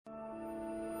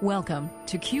Welcome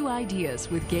to Q Ideas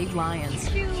with Gabe Lyons.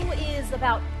 Q is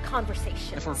about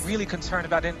conversation. If we're really concerned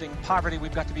about ending poverty,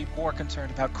 we've got to be more concerned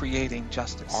about creating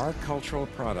justice. Our cultural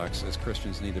products as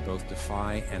Christians need to both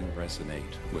defy and resonate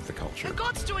with the culture.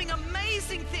 God's doing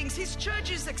amazing things. His church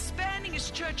is expanding.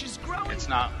 His church is growing. It's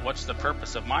not what's the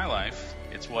purpose of my life.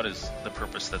 It's what is the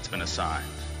purpose that's been assigned.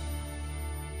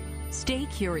 Stay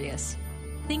curious.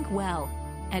 Think well.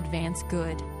 Advance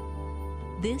good.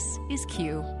 This is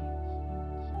Q.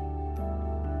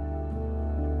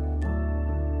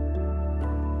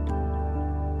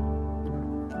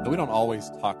 We don't always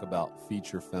talk about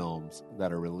feature films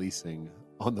that are releasing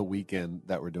on the weekend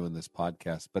that we're doing this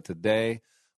podcast, but today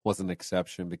was an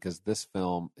exception because this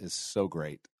film is so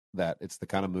great that it's the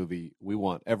kind of movie we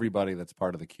want everybody that's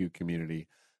part of the Q community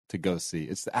to go see.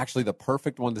 It's actually the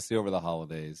perfect one to see over the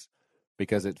holidays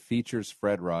because it features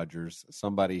Fred Rogers,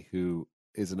 somebody who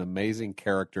is an amazing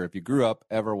character. If you grew up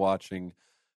ever watching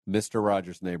Mr.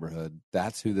 Rogers' Neighborhood,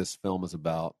 that's who this film is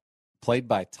about, played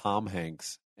by Tom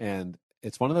Hanks. And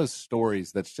it's one of those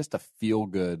stories that's just a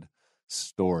feel-good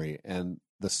story. And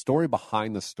the story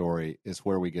behind the story is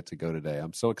where we get to go today.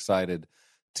 I'm so excited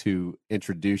to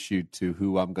introduce you to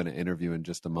who I'm going to interview in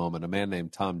just a moment, a man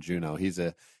named Tom Junod. He's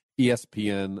a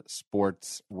ESPN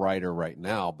sports writer right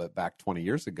now, but back 20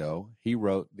 years ago, he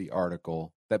wrote the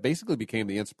article that basically became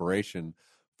the inspiration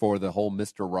for the whole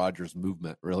Mr. Rogers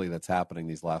movement, really, that's happening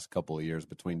these last couple of years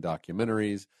between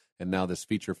documentaries and now this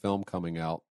feature film coming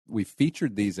out. We've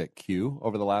featured these at Q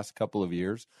over the last couple of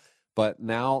years, but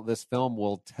now this film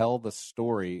will tell the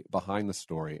story behind the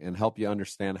story and help you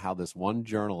understand how this one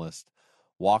journalist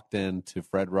walked into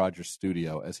Fred Rogers'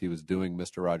 studio as he was doing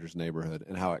Mr. Rogers' Neighborhood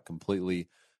and how it completely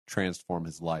transformed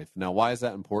his life. Now, why is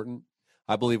that important?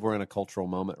 I believe we're in a cultural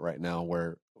moment right now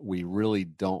where we really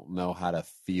don't know how to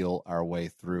feel our way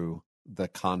through the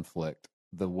conflict,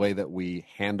 the way that we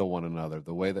handle one another,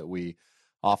 the way that we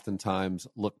oftentimes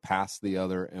look past the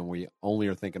other and we only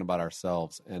are thinking about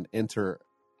ourselves, and enter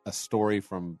a story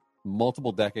from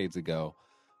multiple decades ago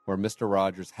where Mr.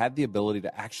 Rogers had the ability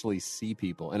to actually see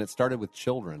people. And it started with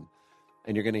children.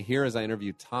 And you're going to hear as I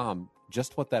interview Tom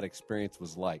just what that experience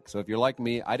was like. So if you're like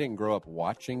me, I didn't grow up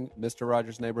watching Mr.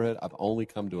 Rogers' Neighborhood. I've only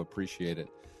come to appreciate it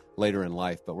later in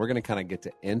life. But we're going to kind of get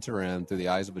to enter in through the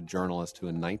eyes of a journalist who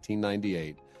in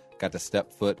 1998 got to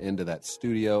step foot into that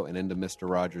studio and into Mr.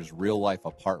 Rogers' real-life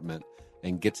apartment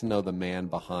and get to know the man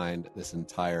behind this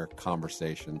entire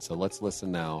conversation. So let's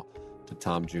listen now to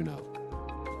Tom Junod.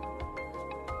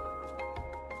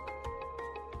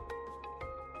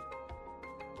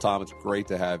 Tom, it's great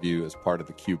to have you as part of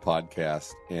the Q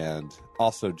podcast, and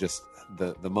also just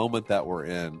the moment that we're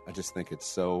in, I just think it's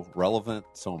so relevant,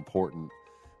 so important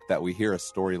that we hear a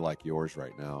story like yours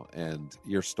right now. And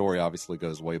your story obviously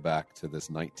goes way back to this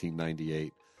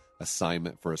 1998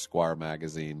 assignment for Esquire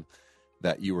magazine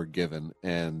that you were given,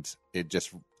 and it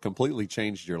just completely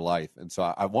changed your life. And so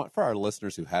I want for our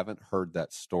listeners who haven't heard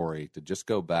that story to just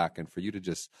go back and for you to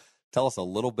just tell us a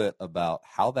little bit about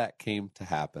how that came to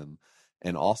happen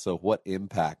and also what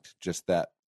impact just that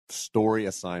story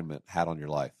assignment had on your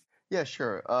life. Yeah,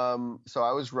 sure. So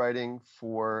I was writing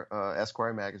for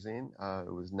Esquire magazine.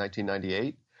 It was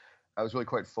 1998. I was really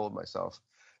quite full of myself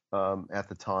at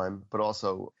the time, but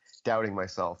also doubting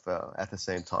myself at the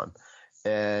same time.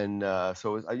 And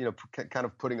so it was, kind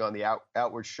of putting on the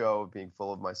outward show of being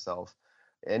full of myself,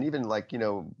 and even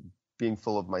being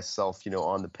full of myself,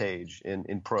 on the page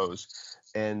in prose.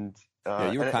 And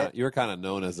you were kind of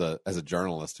known as a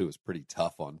journalist who was pretty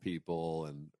tough on people,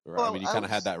 and you kind of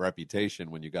had that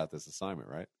reputation when you got this assignment,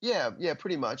 right? Yeah,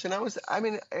 pretty much. And it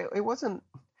wasn't,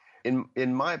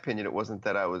 in my opinion, it wasn't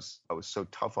that I was so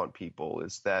tough on people.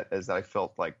 As that I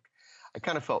felt like I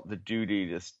kind of felt the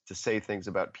duty to say things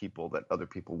about people that other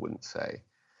people wouldn't say,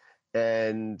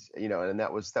 and and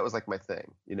that was like my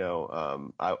thing.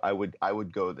 I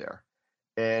would go there.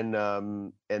 And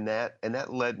that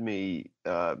led me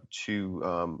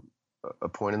to a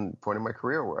point in my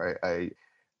career where I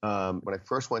when I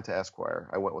first went to Esquire,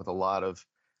 I went with a lot of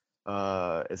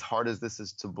as hard as this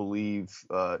is to believe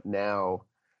now,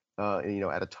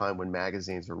 at a time when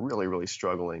magazines are really, really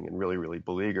struggling and really, really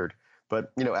beleaguered.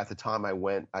 But at the time I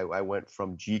went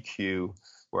from GQ,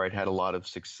 where I'd had a lot of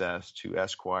success, to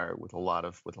Esquire with a lot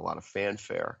of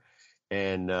fanfare.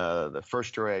 And the first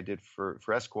story I did for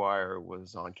Esquire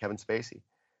was on Kevin Spacey,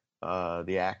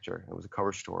 the actor. It was a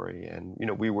cover story, and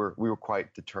we were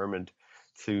quite determined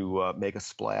to make a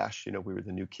splash. We were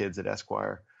the new kids at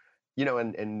Esquire,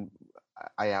 and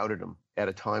I outed him at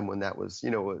a time when that was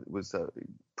it was a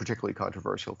particularly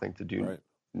controversial thing to do. Right.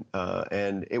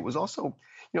 And it was also,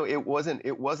 it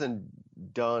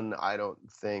wasn't done, I don't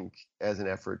think, as an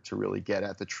effort to really get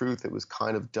at the truth. It was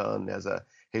kind of done as a,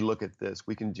 hey, look at this,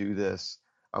 we can do this,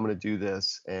 I'm going to do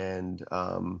this, and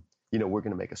we're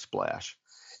going to make a splash.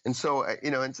 And so,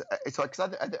 it's like,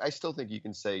 'cause I still think you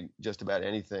can say just about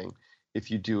anything if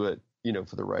you do it,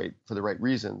 for the right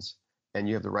reasons, and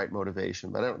you have the right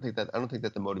motivation. But I don't think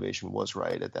that the motivation was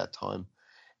right at that time.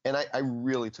 And I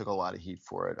really took a lot of heat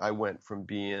for it. I went from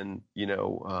being,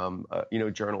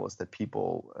 a journalist that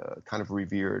people kind of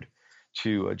revered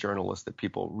to a journalist that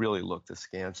people really looked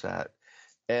askance at.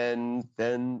 And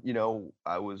then,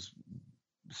 I was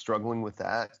struggling with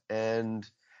that, and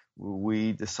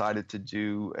we decided to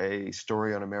do a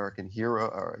story on American hero,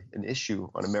 or an issue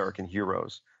on American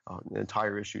heroes, an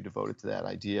entire issue devoted to that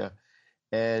idea.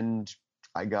 And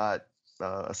I got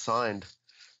assigned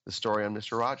the story on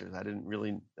Mr. Rogers. I didn't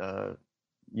really,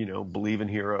 believe in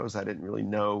heroes. I didn't really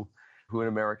know who an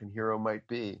American hero might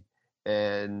be.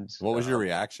 And what was your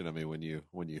reaction? I mean, when you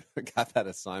got that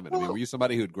assignment, were you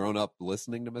somebody who'd grown up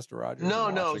listening to Mr. Rogers? No,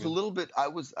 it was a little bit. I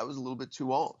was a little bit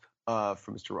too old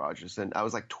for Mr. Rogers, and I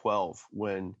was like 12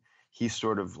 when he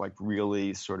sort of like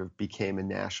really sort of became a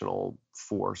national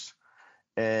force.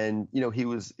 And he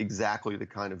was exactly the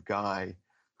kind of guy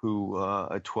who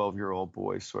a 12-year-old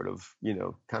boy sort of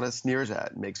kind of sneers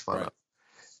at and makes fun of.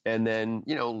 And then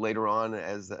later on,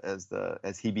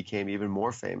 as he became even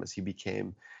more famous, he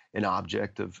became an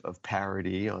object of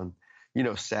parody on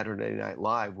Saturday Night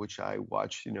Live, which I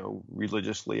watch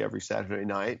religiously every Saturday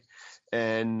night.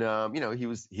 And he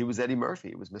was Eddie Murphy.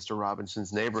 It was Mr.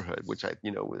 Robinson's Neighborhood, which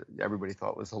everybody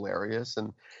thought was hilarious,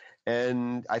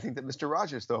 and I think that Mr.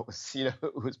 Rogers thought was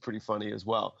was pretty funny as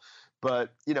well.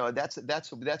 But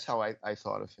that's how I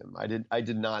thought of him. I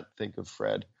did not think of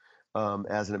Fred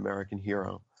as an American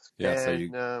hero. Yeah,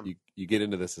 and, so you get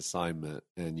into this assignment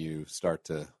and you start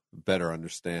to better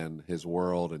understand his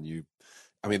world, and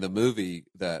the movie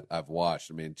that I've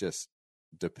watched, just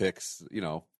depicts,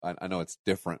 I know it's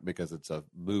different because it's a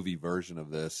movie version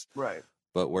of this, right?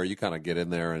 But where you kind of get in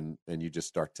there and you just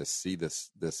start to see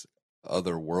this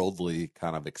otherworldly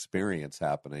kind of experience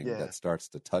happening that starts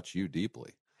to touch you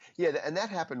deeply. Yeah, and that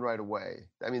happened right away.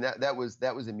 That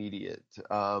was immediate.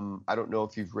 I don't know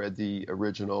if you've read the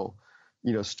original,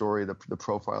 story, the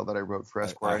profile that I wrote for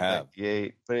Esquire in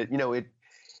 '98, but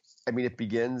it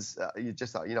begins.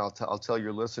 I'll tell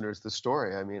your listeners the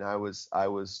story.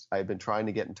 I had been trying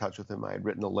to get in touch with him. I had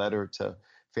written a letter to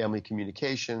Family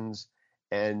Communications,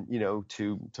 and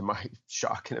to my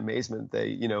shock and amazement,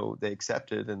 they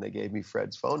accepted and they gave me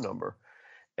Fred's phone number,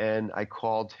 and I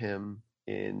called him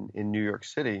in New York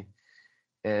City,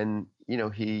 and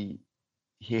he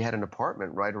had an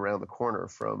apartment right around the corner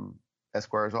from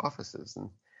Esquire's offices, and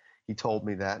he told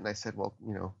me that, and I said, well,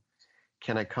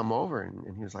 can I come over?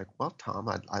 And he was like, well, Tom,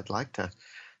 I'd like to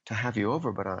have you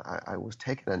over, but I was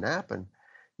taking a nap, and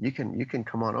you can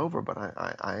come on over, but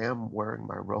I am wearing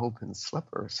my robe and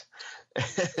slippers.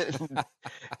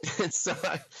 And so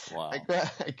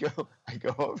I go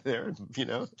over there, and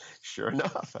sure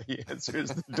enough, he answers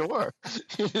the door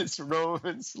in his robe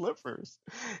and slippers,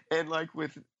 and like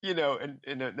with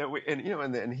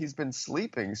and he's been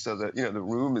sleeping, so that the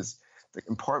room is, the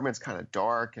apartment's kind of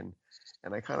dark, and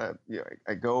I kind of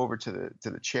I go over to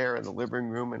the chair in the living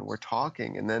room, and we're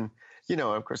talking, and then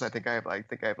of course I think I have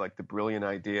like the brilliant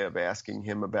idea of asking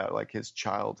him about like his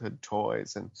childhood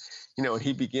toys, and and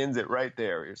he begins it right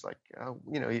there. He's like,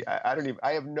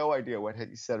 I have no idea what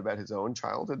he said about his own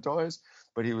childhood toys,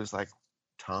 but he was like,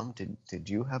 Tom, did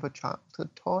you have a childhood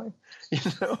toy?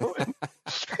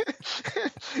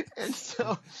 And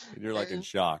so and you're like in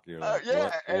shock. You're like,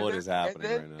 what is happening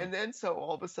right now? And then so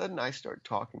all of a sudden I start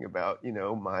talking about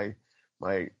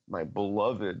my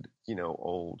beloved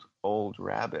old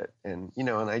rabbit, and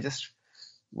and I just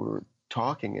were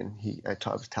talking, and I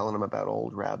was telling him about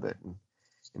Old Rabbit,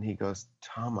 and he goes,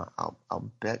 Tom,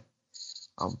 I'll bet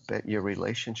your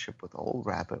relationship with Old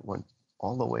Rabbit went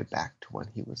all the way back to when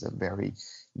he was a very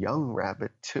young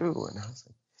rabbit too. And I was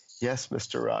like, yes,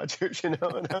 Mr. Rogers, and I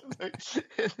was like,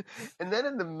 and then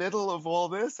in the middle of all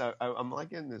this, I'm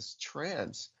like in this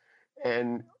trance,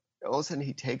 and all of a sudden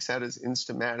he takes out his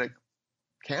Instamatic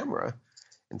camera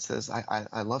and says,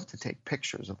 I love to take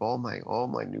pictures of all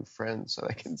my new friends so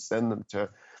I can send them to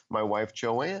my wife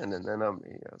Joanne. And then I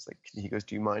was like, he goes,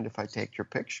 do you mind if I take your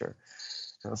picture?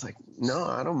 And I was like, no,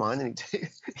 I don't mind. And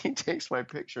he takes my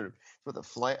picture with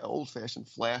a old-fashioned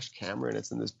flash camera, and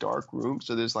it's in this dark room.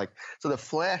 So the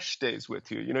flash stays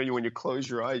with you. When you close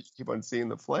your eyes, you keep on seeing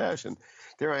the flash. And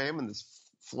there I am in this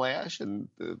Flash and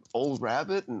the old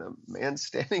rabbit and a man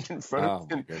standing in front of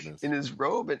him in his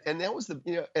robe, and that was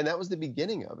the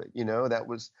beginning of it.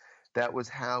 That was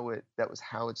how it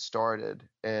started,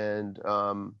 and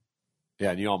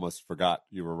and you almost forgot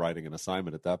you were writing an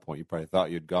assignment at that point. You probably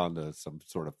thought you'd gone to some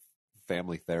sort of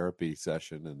family therapy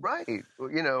session, and right,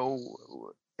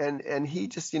 and he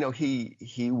just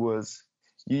he was.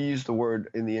 You used the word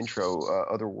in the intro,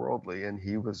 otherworldly, and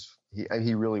he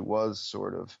really was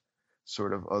sort of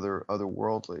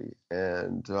otherworldly,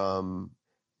 and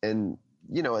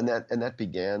that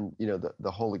began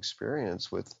the whole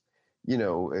experience with I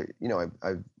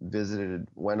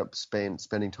went up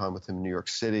spending time with him in New York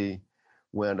City,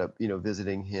 wound up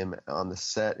visiting him on the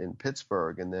set in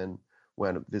Pittsburgh, and then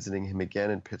wound up visiting him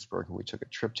again in Pittsburgh, and we took a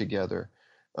trip together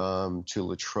to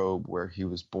Latrobe, where he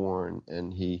was born,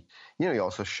 and he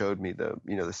also showed me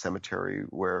the cemetery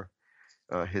where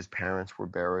his parents were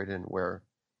buried, and where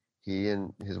he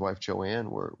and his wife Joanne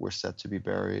were set to be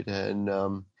buried, and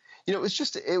it was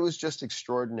just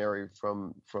extraordinary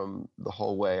from the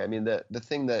whole way. I mean, the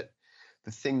thing that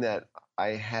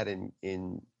I had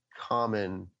in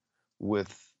common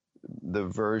with the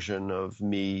version of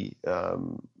me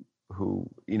who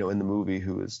in the movie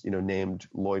who is named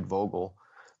Lloyd Vogel.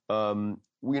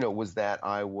 Was that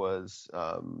I was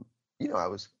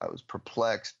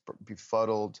perplexed,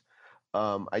 befuddled.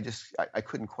 I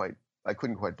couldn't quite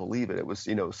believe it. It was,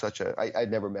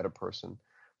 I'd never met a person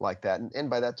like that. And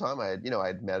by that time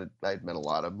I'd met a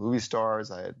lot of movie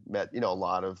stars. I had met, a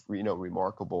lot of,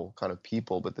 remarkable kind of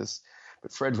people, but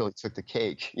Fred really took the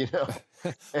cake,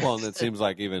 Well, and it seems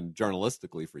like even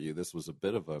journalistically for you, this was a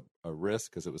bit of a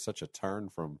risk, because it was such a turn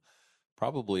from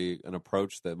probably an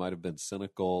approach that might have been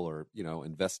cynical or,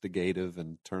 investigative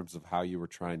in terms of how you were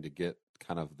trying to get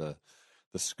kind of the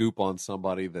scoop on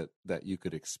somebody that you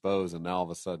could expose. And now all of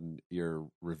a sudden you're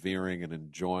revering and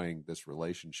enjoying this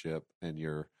relationship, and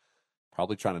you're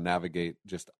probably trying to navigate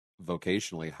just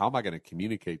vocationally. How am I going to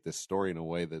communicate this story in a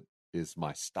way that is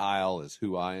my style, is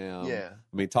who I am? Yeah.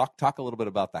 I mean, talk a little bit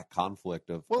about that conflict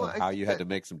of how you had to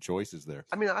make some choices there.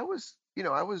 I mean,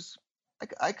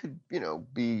 I could,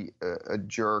 be a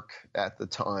jerk at the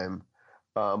time,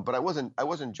 but I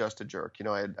wasn't just a jerk.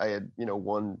 I had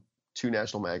won 2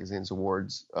 National Magazine's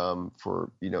awards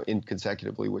for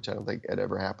consecutively, which I don't think had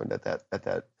ever happened at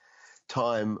that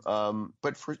time.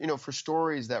 But for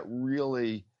stories that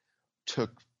really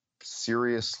took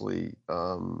seriously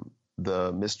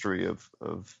the mystery of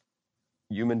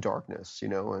human darkness,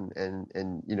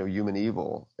 and human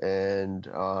evil, and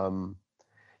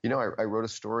I wrote a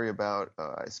story about.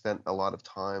 I spent a lot of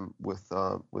time with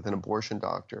an abortion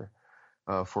doctor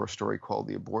for a story called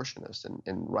The Abortionist,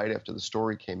 and right after the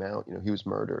story came out, he was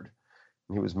murdered,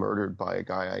 and he was murdered by a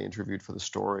guy I interviewed for the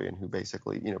story, and who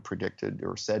basically predicted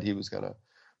or said he was going to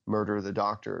murder the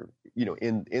doctor,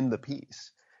 in the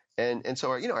piece, and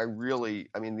so I really,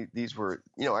 I mean, these were,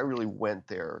 I really went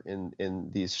there in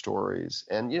these stories,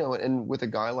 and and with a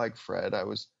guy like Fred, I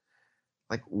was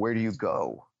like, where do you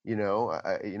go?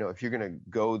 If you're going to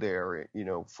go there,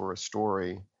 for a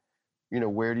story,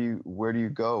 where do you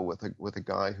go with a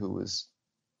guy who was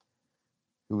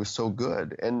so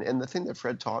good? And the thing that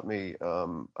Fred taught me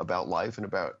about life and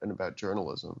about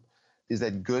journalism is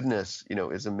that goodness,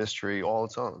 is a mystery all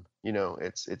its own.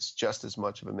 It's just as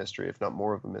much of a mystery, if not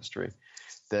more of a mystery,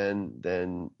 than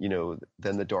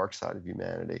the dark side of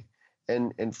humanity.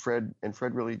 And Fred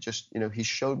really just, he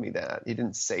showed me that. He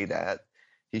didn't say that.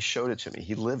 He showed it to me.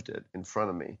 He lived it in front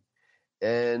of me.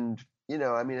 And,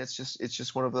 I mean, it's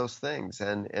just one of those things.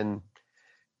 And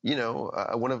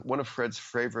one of Fred's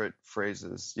favorite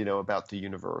phrases, about the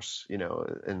universe,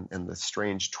 and the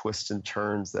strange twists and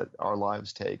turns that our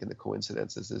lives take and the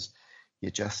coincidences is,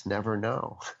 you just never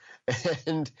know.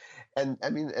 and I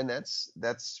mean, and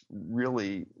that's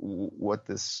really what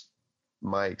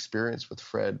my experience with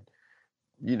Fred,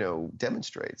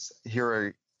 demonstrates.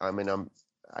 Here,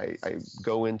 I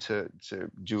go in to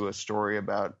do a story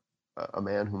about a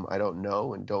man whom I don't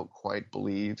know and don't quite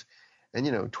believe.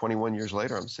 And, 21 years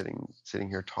later, I'm sitting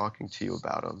here talking to you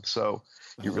about him. So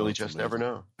you really just never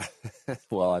know.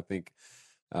 Well, I think,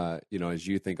 as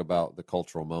you think about the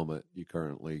cultural moment, you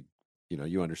currently,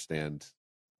 you understand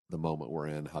the moment we're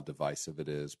in, how divisive it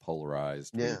is,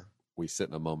 polarized. Yeah. We sit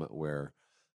in a moment where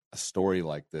a story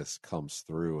like this comes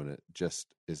through, and it just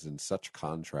is in such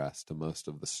contrast to most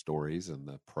of the stories and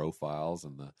the profiles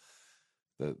and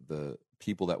the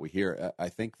people that we hear. I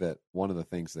think that one of the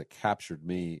things that captured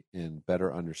me in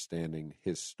better understanding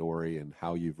his story and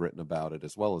how you've written about it,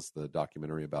 as well as the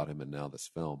documentary about him and now this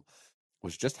film,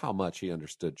 was just how much he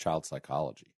understood child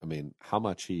psychology. I mean, how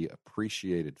much he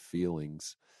appreciated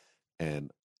feelings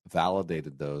and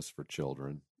validated those for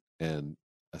children. And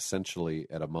essentially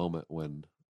at a moment when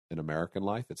in American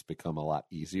life, it's become a lot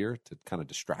easier to kind of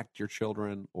distract your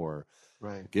children or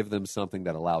give them something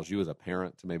that allows you as a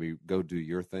parent to maybe go do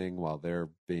your thing while they're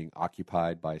being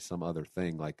occupied by some other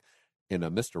thing. Like in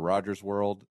a Mr. Rogers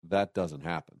world, that doesn't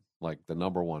happen. Like the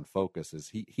number one focus is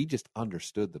he just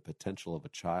understood the potential of a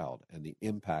child and the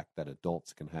impact that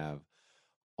adults can have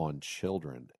on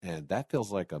children. And that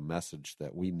feels like a message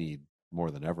that we need more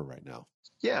than ever right now.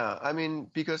 Yeah, I mean,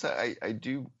 because I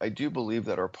do believe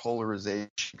that our polarization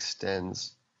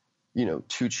extends,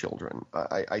 to children.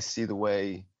 I see the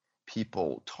way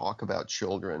people talk about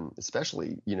children,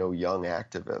 especially, young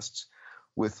activists,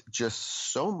 with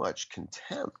just so much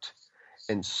contempt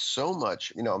and so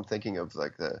much, I'm thinking of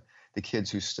like the kids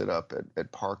who stood up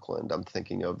at Parkland. I'm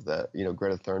thinking of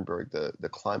Greta Thunberg, the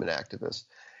climate activist.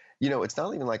 It's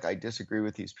not even like I disagree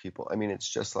with these people. I mean, it's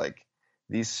just like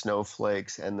these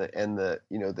snowflakes and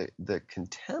the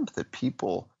contempt that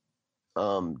people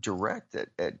direct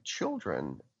at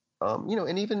children,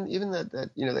 and even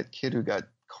that kid who got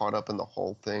caught up in the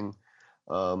whole thing,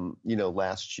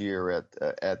 last year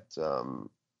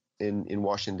in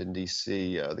Washington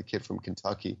D.C., the kid from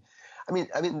Kentucky. I mean,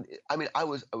 I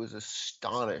was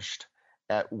astonished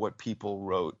at what people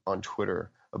wrote on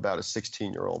Twitter about a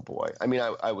 16-year-old boy. I mean,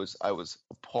 I was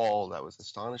appalled. I was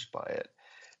astonished by it.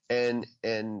 And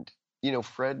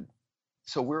Fred,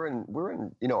 so we're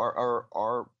in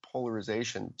our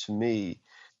polarization to me,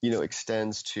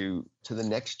 extends to the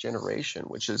next generation,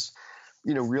 which is,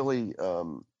 really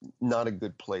not a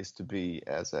good place to be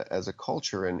as a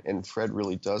culture. And Fred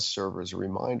really does serve as a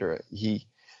reminder.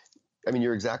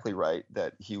 You're exactly right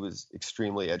that he was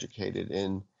extremely educated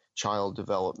in child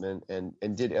development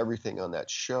and did everything on that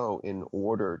show in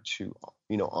order to,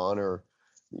 honor,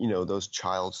 those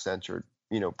child-centered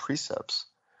precepts.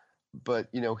 But,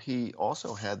 he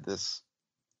also had this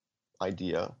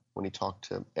idea when he talked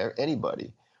to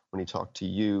anybody, when he talked to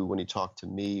you, when he talked to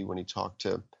me, when he talked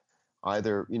to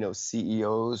either,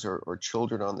 CEOs or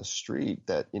children on the street,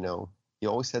 that, he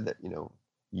always said that,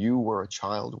 you were a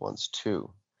child once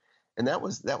too. And that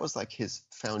was like his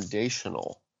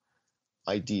foundational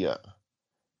idea,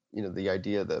 the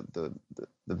idea, the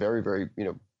very, very,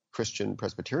 Christian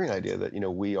Presbyterian idea that,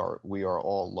 we are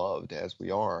all loved as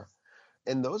we are.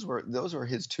 And those were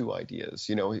his two ideas.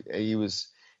 He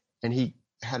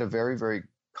had a very, very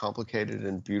complicated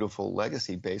and beautiful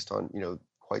legacy based on,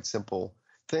 quite simple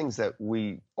things that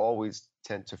we always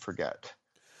tend to forget.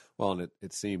 Well, and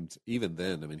it seemed even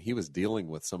then, he was dealing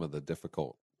with some of the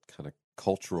difficult kind of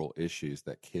cultural issues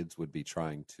that kids would be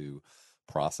trying to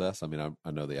process. I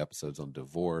know the episodes on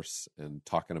divorce and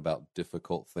talking about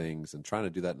difficult things and trying to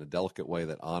do that in a delicate way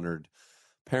that honored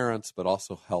parents, but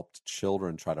also helped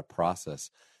children try to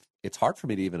process. It's hard for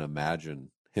me to even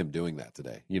imagine him doing that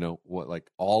today. Like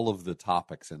all of the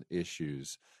topics and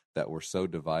issues that were so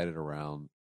divided around,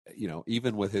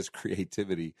 even with his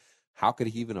creativity, how could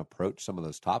he even approach some of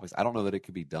those topics? I don't know that it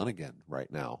could be done again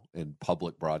right now in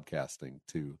public broadcasting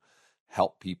to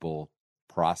help people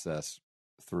process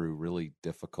through really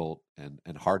difficult and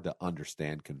hard to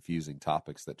understand, confusing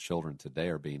topics that children today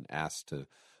are being asked to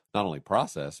not only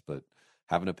process, but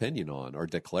have an opinion on or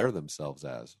declare themselves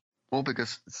as. Well,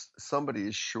 because somebody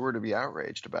is sure to be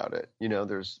outraged about it.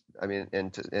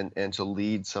 And to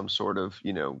lead some sort of,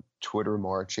 Twitter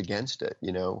march against it,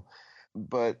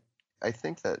 But I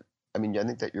think that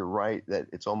you're right, that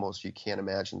it's almost, you can't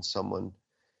imagine someone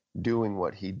doing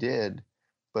what he did.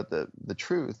 But the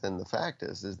truth and the fact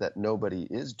is that nobody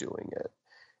is doing it.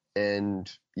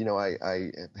 And,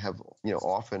 I have,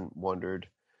 often wondered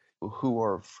who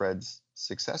are Fred's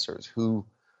successors, who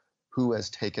has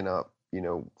taken up,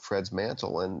 Fred's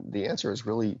mantle. And the answer is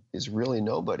really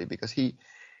nobody, because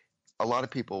a lot of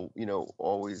people,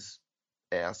 always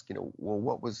ask, well,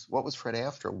 what was Fred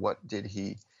after? What did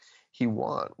he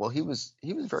want? Well, he was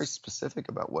very specific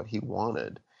about what he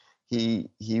wanted. He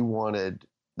wanted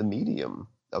the medium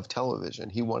of television.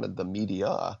 He wanted the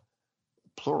media,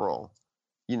 plural,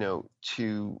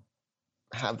 to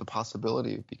have the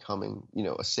possibility of becoming,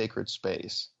 a sacred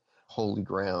space, holy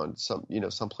ground,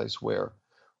 some place where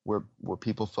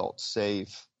people felt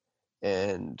safe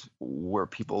and where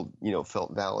people,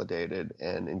 felt validated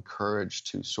and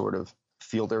encouraged to sort of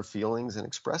feel their feelings and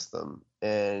express them.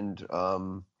 And,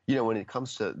 when it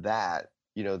comes to that,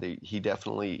 he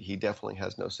definitely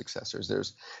has no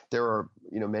successors. There are,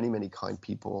 many, many kind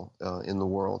people in the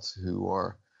world who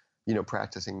are,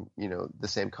 practicing, the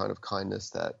same kind of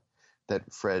kindness that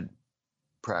Fred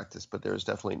practiced, but there's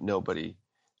definitely nobody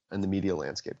in the media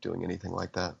landscape doing anything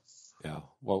like that. Yeah.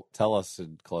 Well, tell us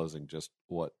in closing just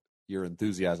what your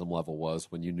enthusiasm level was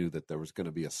when you knew that there was going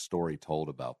to be a story told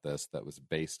about this that was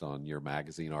based on your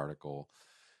magazine article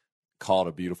called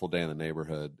A Beautiful Day in the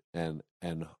Neighborhood. And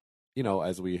you know,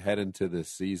 as we head into this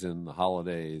season, the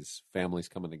holidays, families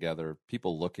coming together,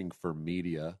 people looking for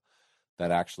media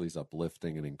that actually is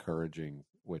uplifting and encouraging,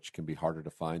 which can be harder to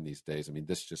find these days. I mean,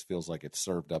 this just feels like it's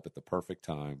served up at the perfect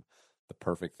time, the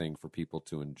perfect thing for people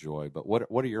to enjoy. But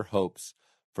what are your hopes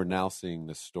for now seeing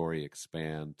this story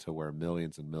expand to where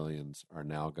millions and millions are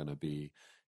now going to be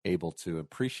able to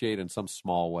appreciate in some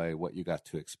small way what you got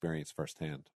to experience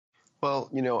firsthand? Well,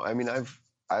 you know, I mean,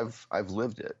 I've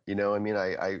lived it. You know, I mean,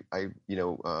 I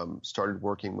started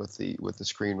working with the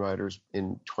screenwriters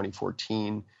in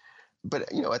 2014,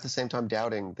 but you know, at the same time,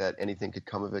 doubting that anything could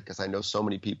come of it, because I know so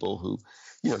many people who,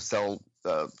 you know, sell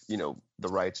the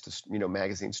rights to, you know,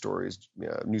 magazine stories,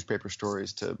 newspaper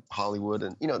stories to Hollywood,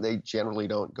 and you know, they generally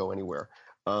don't go anywhere.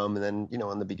 And then, you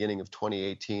know, in the beginning of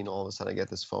 2018, all of a sudden I get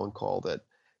this phone call that,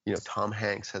 you know, Tom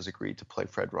Hanks has agreed to play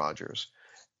Fred Rogers.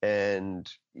 And,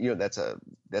 you know,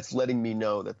 that's letting me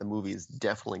know that the movie is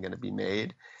definitely going to be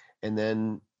made. And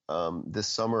then this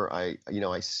summer, I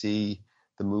see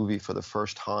the movie for the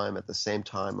first time. At the same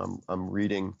time, I'm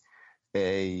reading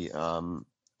a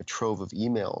trove of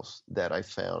emails that I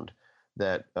found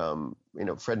that, you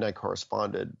know, Fred and I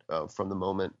corresponded from the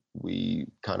moment we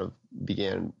kind of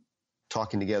began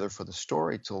talking together for the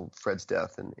story till Fred's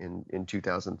death in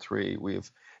 2003. We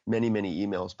have many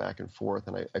emails back and forth,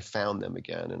 and I found them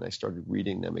again, and I started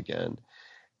reading them again,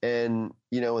 and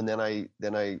you know, and then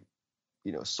I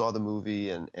you know, saw the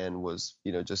movie and was,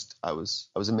 you know, just I was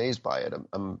amazed by it.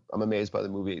 I'm amazed by the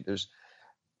movie. There's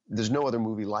no other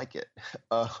movie like it,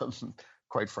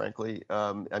 quite frankly.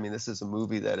 I mean, this is a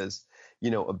movie that is, you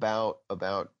know,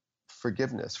 about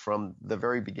forgiveness from the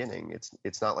very beginning.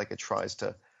 It's not like it tries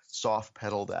to soft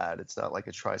pedal that. It's not like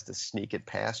it tries to sneak it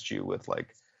past you with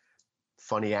like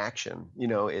funny action. You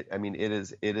know, it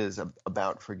is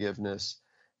about forgiveness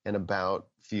and about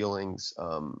feelings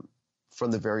from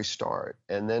the very start.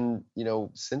 And then, you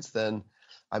know, since then,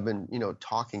 I've been, you know,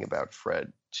 talking about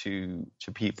Fred to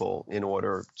people in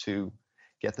order to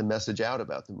get the message out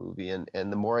about the movie. And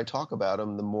the more I talk about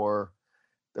him, the more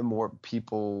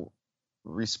people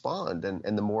respond,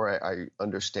 and the more I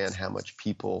understand how much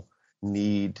people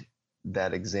need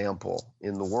that example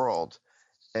in the world.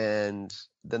 And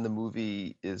then the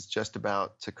movie is just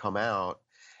about to come out,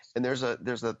 and there's a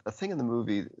thing in the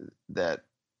movie that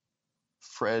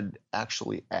Fred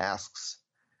actually asks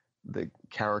the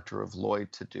character of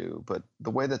Lloyd to do, but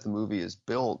the way that the movie is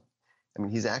built, I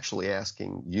mean, he's actually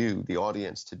asking you, the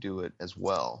audience, to do it as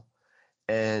well.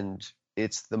 And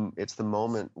it's the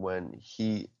moment when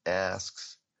he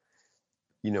asks,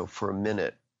 you know, for a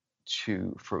minute,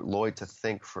 for Lloyd to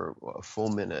think for a full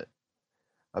minute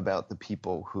about the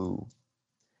people who,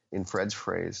 in Fred's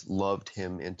phrase, loved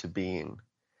him into being.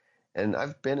 And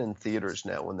I've been in theaters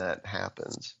now when that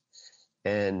happens,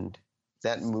 and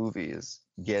that movie is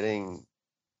getting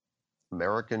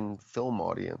American film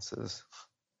audiences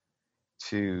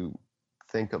to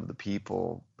think of the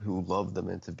people who love them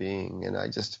into being. And I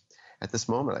just, at this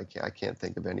moment, I can't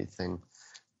think of anything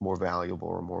more valuable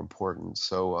or more important.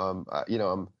 So, you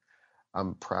know,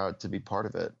 I'm proud to be part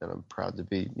of it, and I'm proud to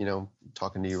be, you know,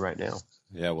 talking to you right now.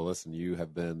 Yeah, well, listen, you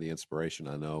have been the inspiration,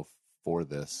 I know, for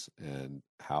this, and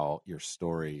how your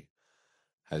story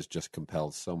has just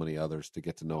compelled so many others to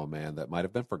get to know a man that might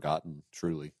have been forgotten,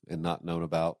 truly, and not known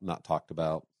about, not talked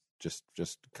about, just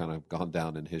kind of gone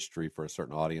down in history for a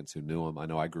certain audience who knew him. I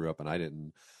know I grew up and I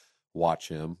didn't watch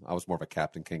him. I was more of a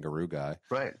Captain Kangaroo guy.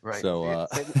 Right. So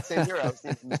same here. I was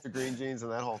thinking Mr. Green Jeans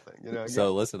and that whole thing. You know. So yeah.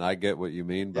 Listen, I get what you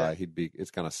mean by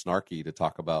it's kind of snarky to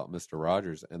talk about Mr.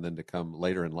 Rogers and then to come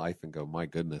later in life and go, my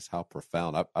goodness, how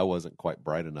profound. I wasn't quite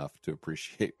bright enough to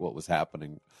appreciate what was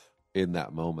happening in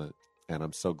that moment. And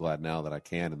I'm so glad now that I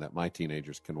can, and that my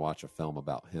teenagers can watch a film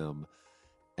about him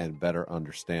and better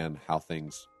understand how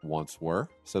things once were,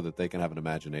 so that they can have an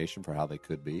imagination for how they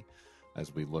could be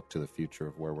as we look to the future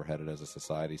of where we're headed as a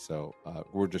society. So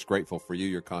we're just grateful for you,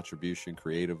 your contribution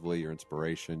creatively, your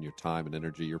inspiration, your time and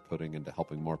energy you're putting into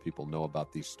helping more people know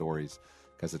about these stories,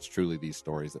 because it's truly these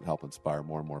stories that help inspire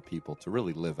more and more people to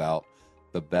really live out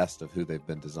the best of who they've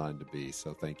been designed to be.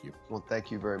 So thank you. Well,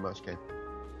 thank you very much, Ken.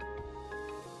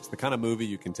 It's the kind of movie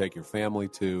you can take your family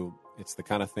to. It's the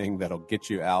kind of thing that'll get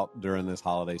you out during this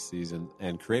holiday season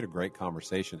and create a great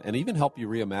conversation, and even help you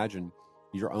reimagine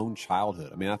your own childhood.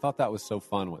 I mean, I thought that was so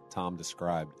fun what Tom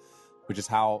described, which is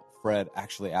how Fred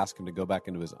actually asked him to go back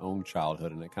into his own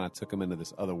childhood, and it kind of took him into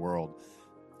this other world.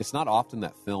 It's not often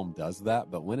that film does that,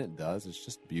 but when it does, it's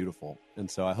just beautiful. And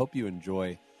so I hope you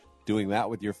enjoy doing that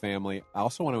with your family. I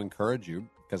also want to encourage you,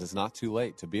 because it's not too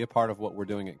late, to be a part of what we're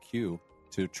doing at Q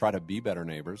to try to be better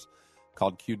neighbors,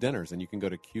 called Q Dinners. And you can go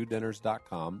to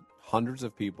qdinners.com. Hundreds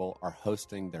of people are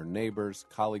hosting their neighbors,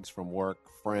 colleagues from work,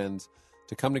 friends,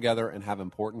 to come together and have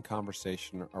important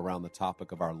conversation around the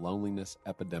topic of our loneliness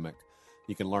epidemic.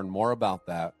 You can learn more about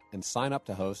that and sign up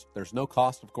to host. There's no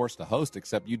cost, of course, to host,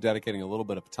 except you dedicating a little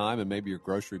bit of time and maybe your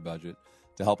grocery budget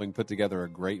to helping put together a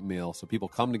great meal. So people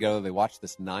come together, they watch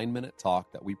this 9-minute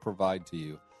talk that we provide to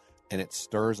you, and it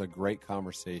stirs a great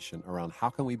conversation around how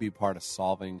can we be part of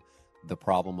solving the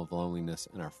problem of loneliness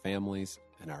in our families,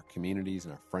 in our communities,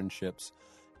 in our friendships.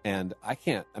 And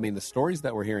the stories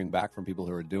that we're hearing back from people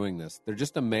who are doing this, they're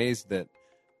just amazed that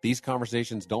these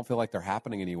conversations don't feel like they're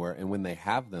happening anywhere. And when they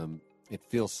have them, it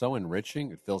feels so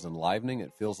enriching. It feels enlivening.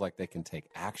 It feels like they can take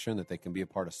action, that they can be a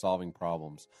part of solving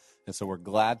problems. And so we're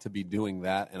glad to be doing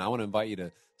that. And I want to invite you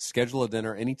to schedule a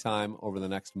dinner anytime over the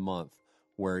next month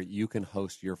where you can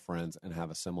host your friends and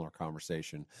have a similar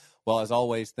conversation. Well, as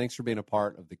always, thanks for being a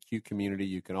part of the Q community.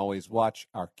 You can always watch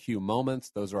our Q moments.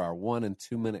 Those are our 1- and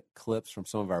 2-minute clips from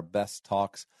some of our best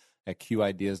talks at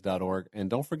qideas.org. And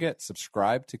don't forget,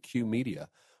 subscribe to Q Media.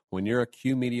 When you're a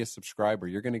Q Media subscriber,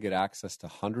 you're going to get access to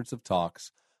hundreds of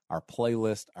talks, our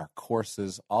playlist, our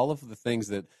courses, all of the things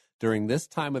that during this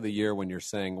time of the year when you're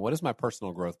saying, what is my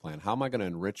personal growth plan? How am I going to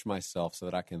enrich myself so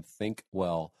that I can think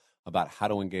well about how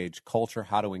to engage culture,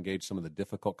 how to engage some of the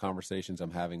difficult conversations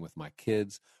I'm having with my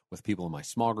kids, with people in my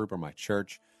small group or my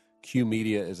church? Q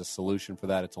Media is a solution for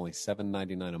that. It's only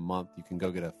 $7.99 a month. You can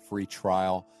go get a free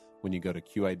trial when you go to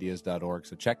qideas.org.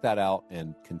 So check that out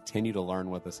and continue to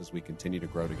learn with us as we continue to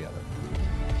grow together.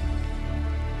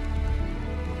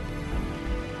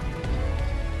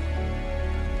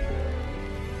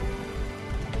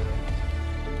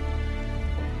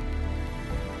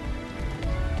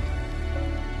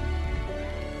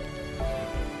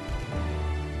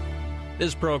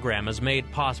 This program is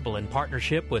made possible in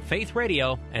partnership with Faith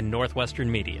Radio and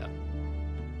Northwestern Media.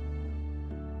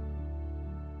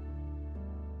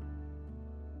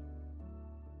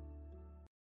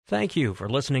 Thank you for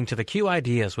listening to the Q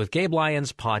Ideas with Gabe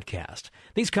Lyons podcast.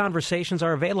 These conversations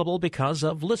are available because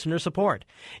of listener support.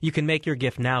 You can make your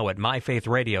gift now at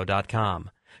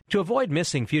myfaithradio.com. To avoid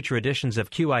missing future editions of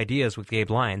Q Ideas with Gabe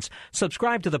Lyons,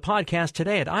 subscribe to the podcast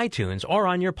today at iTunes or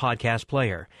on your podcast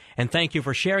player. And thank you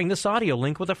for sharing this audio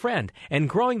link with a friend and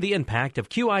growing the impact of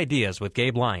Q Ideas with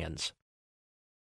Gabe Lyons.